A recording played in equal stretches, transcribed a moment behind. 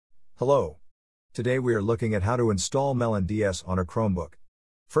Hello. Today we are looking at how to install melonDS on a Chromebook.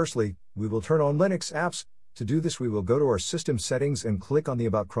 Firstly, we will turn on Linux apps. To do this, we will go to our system settings and click on the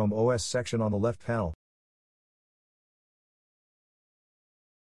About Chrome OS section on the left panel.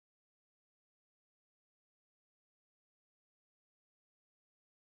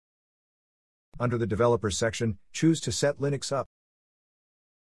 Under the Developers section, choose to set Linux up.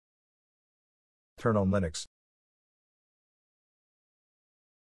 Turn on Linux.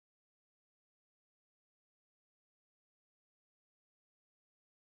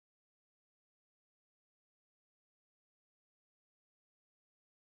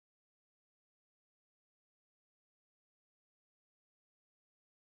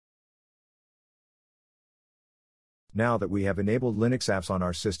 Now that we have enabled Linux apps on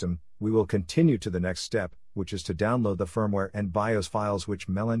our system, we will continue to the next step, which is to download the firmware and BIOS files which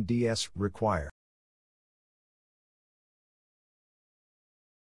melonDS require.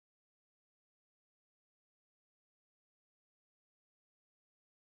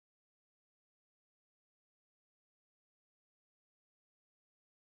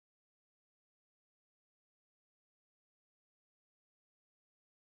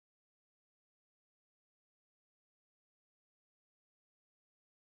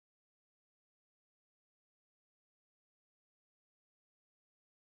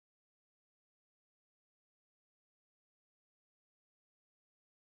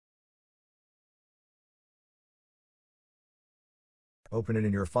 Open it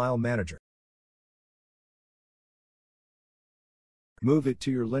in your file manager. Move it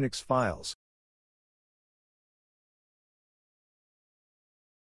to your Linux files.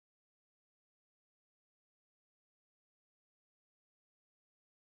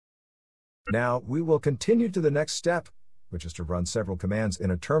 Now, we will continue to the next step, which is to run several commands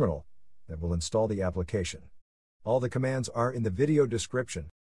in a terminal that will install the application. All the commands are in the video description.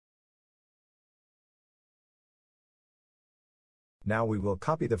 Now we will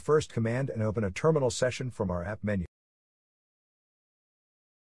copy the first command and open a terminal session from our app menu.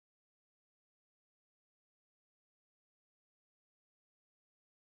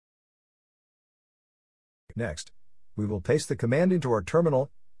 Next, we will paste the command into our terminal,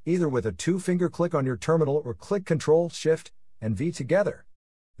 either with a two-finger click on your terminal or click Ctrl, Shift, and V together.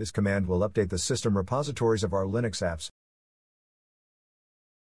 This command will update the system repositories of our Linux apps.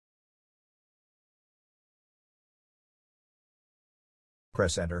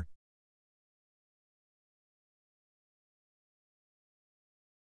 Press Enter.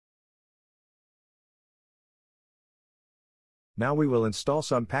 Now we will install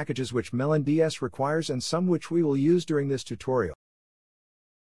some packages which melonDS requires and some which we will use during this tutorial.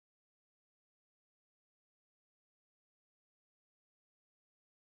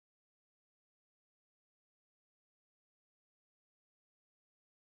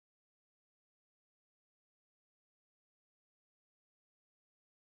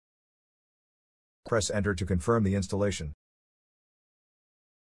 Press Enter to confirm the installation.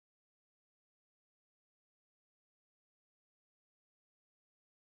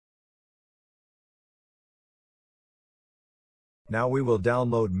 Now we will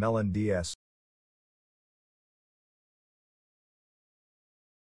download melonDS.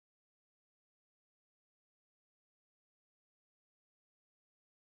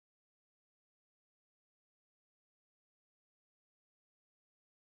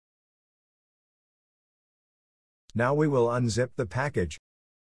 Now we will unzip the package.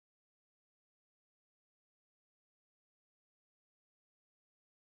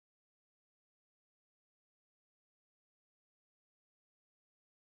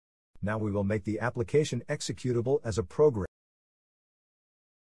 Now we will make the application executable as a program.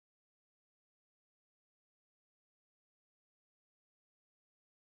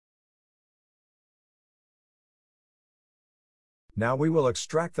 Now we will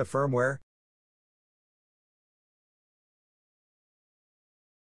extract the firmware.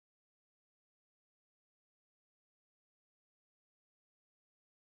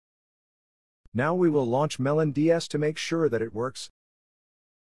 Now we will launch melonDS to make sure that it works.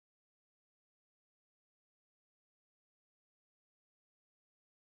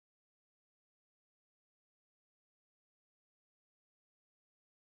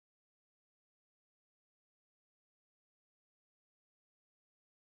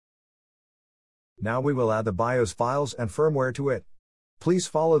 Now we will add the BIOS files and firmware to it. Please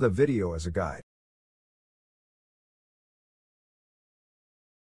follow the video as a guide.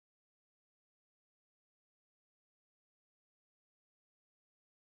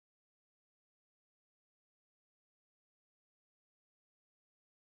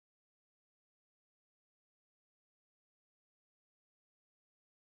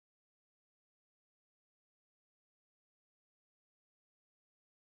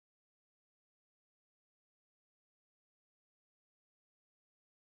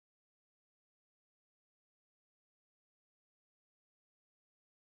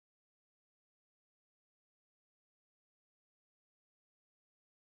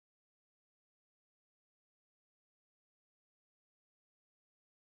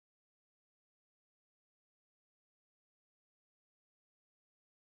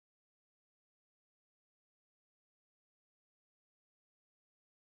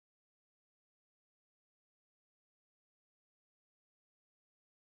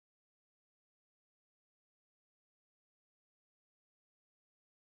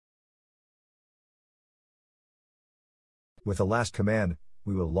 With the last command,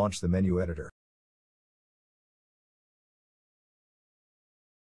 we will launch the menu editor.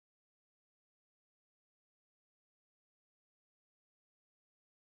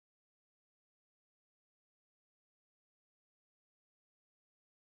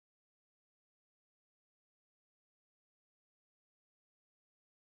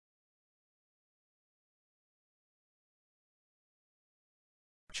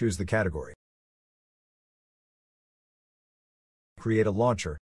 Choose the category. Create a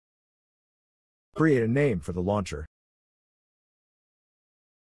launcher. Create a name for the launcher.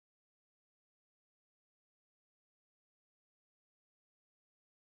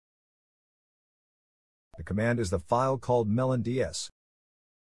 The command is the file called melonDS.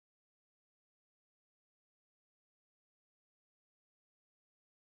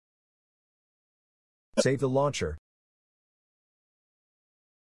 Save the launcher.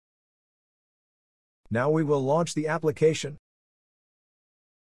 Now we will launch the application.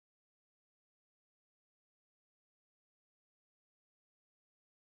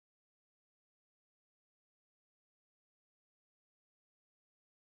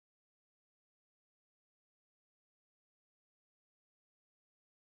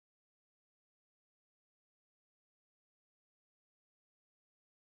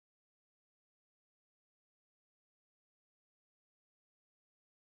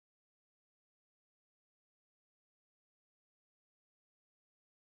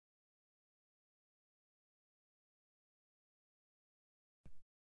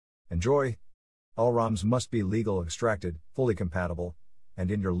 Enjoy! All ROMs must be legal extracted, fully compatible,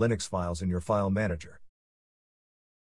 and in your Linux files in your file manager.